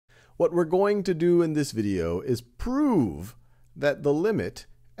What we're going to do in this video is prove that the limit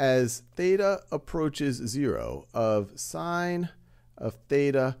as theta approaches 0 of sine of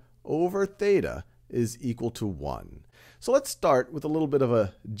theta over theta is equal to 1. So let's start with a little bit of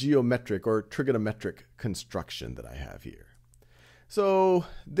a geometric or trigonometric construction that I have here. So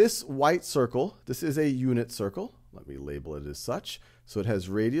this white circle, this is a unit circle. Let me label it as such. So it has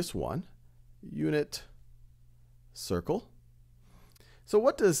radius 1, unit circle. So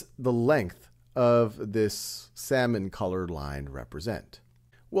what does the length of this salmon-colored line represent?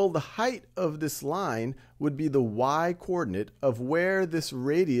 Well, the height of this line would be the y-coordinate of where this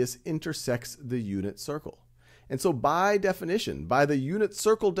radius intersects the unit circle. And so by definition, by the unit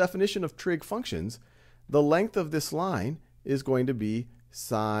circle definition of trig functions, the length of this line is going to be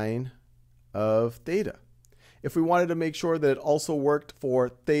sine of theta. If we wanted to make sure that it also worked for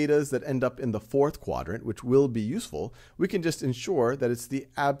thetas that end up in the fourth quadrant, which will be useful, we can just ensure that it's the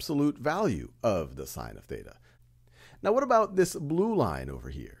absolute value of the sine of theta. Now what about this blue line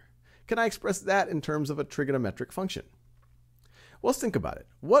over here? Can I express that in terms of a trigonometric function? Well, let's think about it.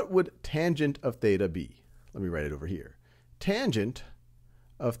 What would tangent of theta be? Let me write it over here. Tangent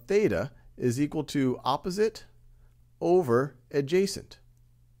of theta is equal to opposite over adjacent.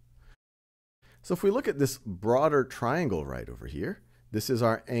 So if we look at this broader triangle right over here, this is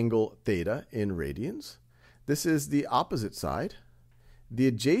our angle theta in radians. This is the opposite side. The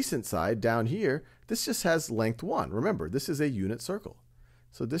adjacent side down here, this just has length 1. Remember, this is a unit circle.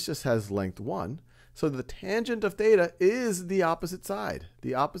 So this just has length 1. So the tangent of theta is the opposite side.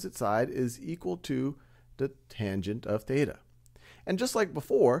 The opposite side is equal to the tangent of theta. And just like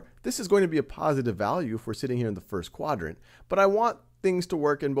before, this is going to be a positive value if we're sitting here in the first quadrant, but I want things to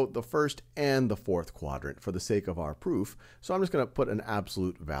work in both the first and the fourth quadrant for the sake of our proof, so I'm just going to put an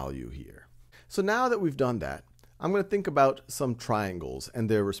absolute value here. So now that we've done that, I'm going to think about some triangles and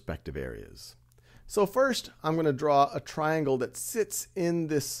their respective areas. So first, I'm going to draw a triangle that sits in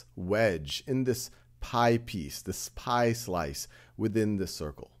this wedge, in this pie piece, this pie slice within this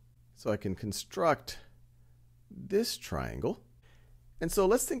circle. So I can construct this triangle. And so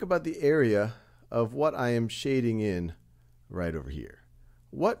let's think about the area of what I am shading in right over here.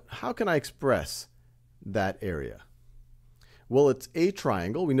 How can I express that area? Well, it's a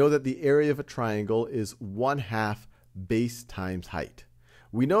triangle. We know that the area of a triangle is 1/2 base times height.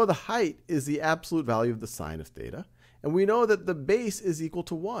 We know the height is the absolute value of the sine of theta, and we know that the base is equal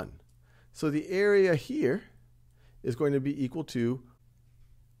to 1. So the area here is going to be equal to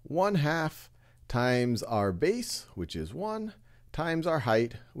 1/2 times our base, which is 1, times our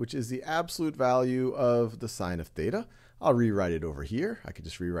height, which is the absolute value of the sine of theta. I'll rewrite it over here. I could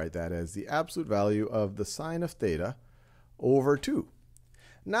just rewrite that as the absolute value of the sine of theta over 2.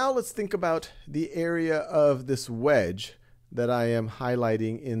 Now let's think about the area of this wedge that I am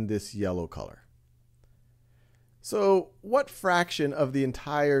highlighting in this yellow color. So what fraction of the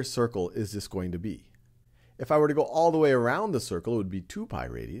entire circle is this going to be? If I were to go all the way around the circle, it would be 2 pi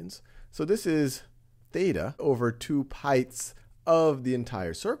radians. So this is theta over 2 pi's of the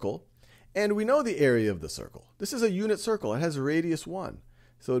entire circle. And we know the area of the circle. This is a unit circle. It has radius 1.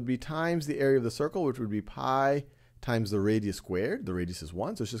 So it would be times the area of the circle, which would be pi times the radius squared. The radius is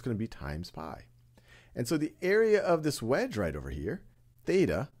 1, so it's just going to be times pi. And so the area of this wedge right over here,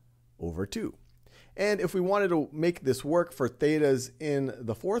 theta over 2. And if we wanted to make this work for thetas in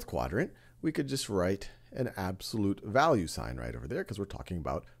the fourth quadrant, we could just write an absolute value sign right over there because we're talking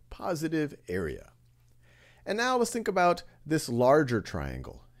about positive area. And now let's think about this larger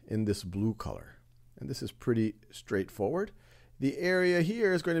triangle in this blue color. And this is pretty straightforward. The area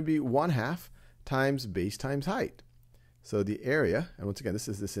here is going to be 1/2 times base times height. So the area, and once again, this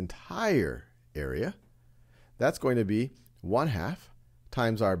is this entire area, that's going to be 1/2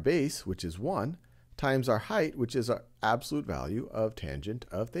 times our base, which is 1, times our height, which is our absolute value of tangent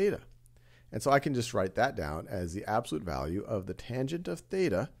of theta. And so I can just write that down as the absolute value of the tangent of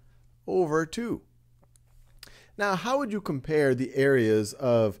theta over 2. Now, how would you compare the areas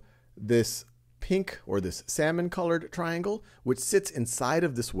of this pink or this salmon-colored triangle, which sits inside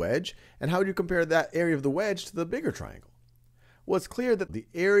of this wedge, and how would you compare that area of the wedge to the bigger triangle? Well, it's clear that the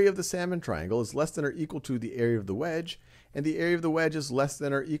area of the salmon triangle is less than or equal to the area of the wedge, and the area of the wedge is less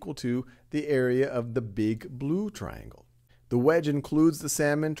than or equal to the area of the big blue triangle. The wedge includes the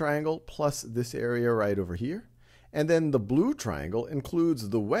salmon triangle plus this area right over here, and then the blue triangle includes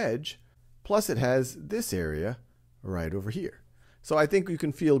the wedge plus it has this area right over here. So I think you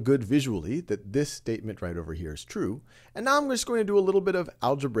can feel good visually that this statement right over here is true. And now I'm just going to do a little bit of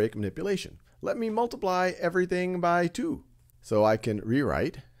algebraic manipulation. Let me multiply everything by 2. So I can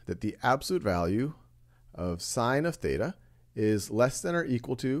rewrite that the absolute value of sine of theta is less than or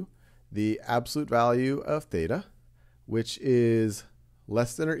equal to the absolute value of theta, which is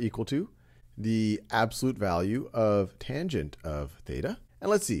less than or equal to the absolute value of tangent of theta. And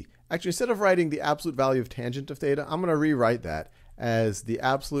let's see, actually instead of writing the absolute value of tangent of theta, I'm going to rewrite that as the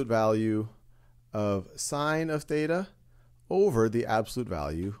absolute value of sine of theta over the absolute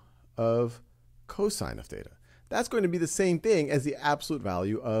value of cosine of theta. That's going to be the same thing as the absolute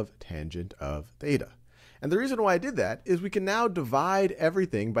value of tangent of theta. And the reason why I did that is we can now divide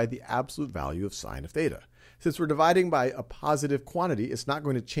everything by the absolute value of sine of theta. Since we're dividing by a positive quantity, it's not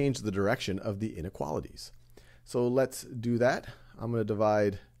going to change the direction of the inequalities. So let's do that. I'm going to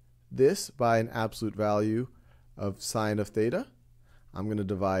divide this by an absolute value of sine of theta. I'm going to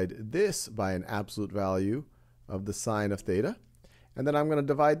divide this by an absolute value of the sine of theta. And then I'm going to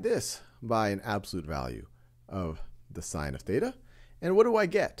divide this by an absolute value of the sine of theta. And what do I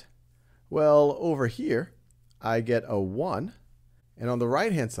get? Well, over here, I get a 1. And on the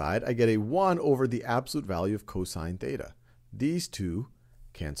right-hand side, I get a 1 over the absolute value of cosine theta. These two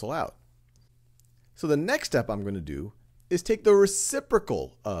cancel out. So the next step I'm going to do is take the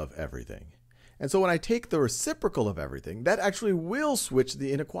reciprocal of everything. And so when I take the reciprocal of everything, that actually will switch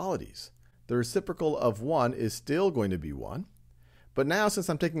the inequalities. The reciprocal of 1 is still going to be 1. But now, since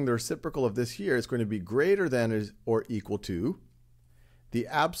I'm taking the reciprocal of this here, it's going to be greater than or equal to the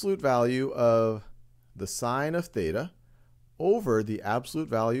absolute value of the sine of theta over the absolute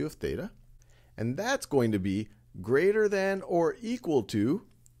value of theta. And that's going to be greater than or equal to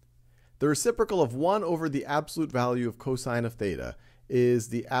the reciprocal of 1 over the absolute value of cosine of theta is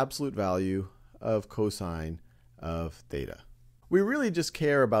the absolute value of cosine of theta. We really just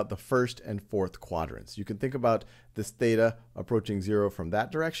care about the first and fourth quadrants. You can think about this theta approaching 0 from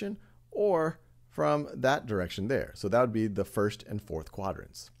that direction or from that direction there. So that would be the first and fourth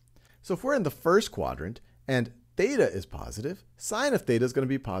quadrants. So if we're in the first quadrant and theta is positive, sine of theta is going to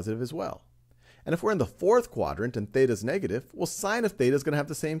be positive as well. And if we're in the fourth quadrant and theta is negative, well, sine of theta is going to have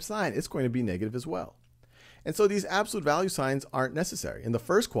the same sign. It's going to be negative as well. And so these absolute value signs aren't necessary. In the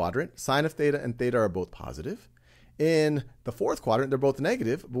first quadrant, sine of theta and theta are both positive. In the fourth quadrant, they're both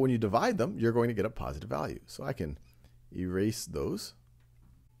negative, but when you divide them, you're going to get a positive value. So I can erase those.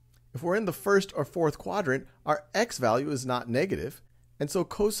 If we're in the first or fourth quadrant, our x value is not negative, and so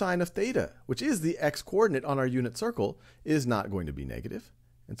cosine of theta, which is the x coordinate on our unit circle, is not going to be negative.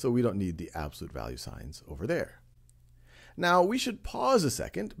 And so we don't need the absolute value signs over there. Now we should pause a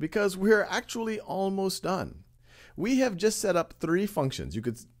second because we're actually almost done. We have just set up 3 functions. You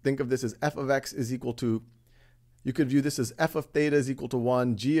could think of this as f of x is equal to, you could view this as f of theta is equal to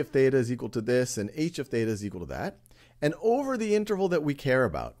 1, g of theta is equal to this, and h of theta is equal to that. And over the interval that we care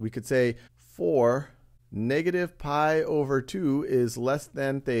about, we could say for negative pi over 2 is less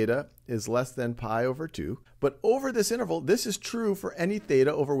than theta is less than pi over 2. But over this interval, this is true for any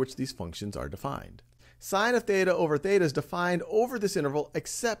theta over which these functions are defined. Sine of theta over theta is defined over this interval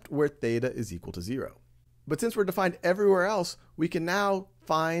except where theta is equal to 0. But since we're defined everywhere else, we can now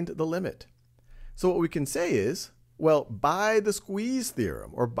find the limit. So what we can say is, well, by the squeeze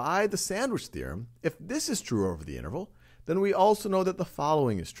theorem or by the sandwich theorem, if this is true over the interval, then we also know that the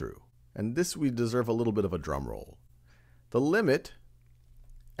following is true. And this we deserve a little bit of a drum roll. The limit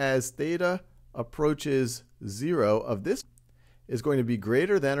as theta approaches 0 of this is going to be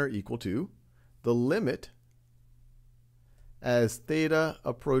greater than or equal to the limit as theta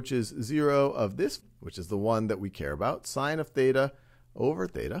approaches 0 of this, which is the one that we care about, sine of theta over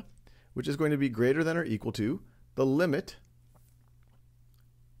theta, which is going to be greater than or equal to the limit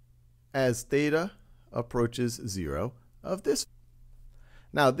as theta approaches 0 of this.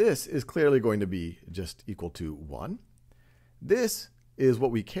 Now this is clearly going to be just equal to 1. This is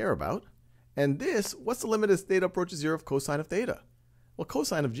what we care about. And this, what's the limit as theta approaches 0 of cosine of theta? Well,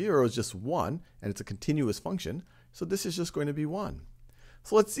 cosine of 0 is just 1, and it's a continuous function, so this is just going to be 1.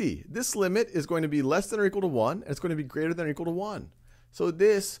 So let's see. This limit is going to be less than or equal to 1, and it's going to be greater than or equal to 1. So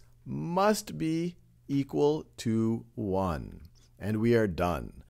this must be equal to 1. And we are done.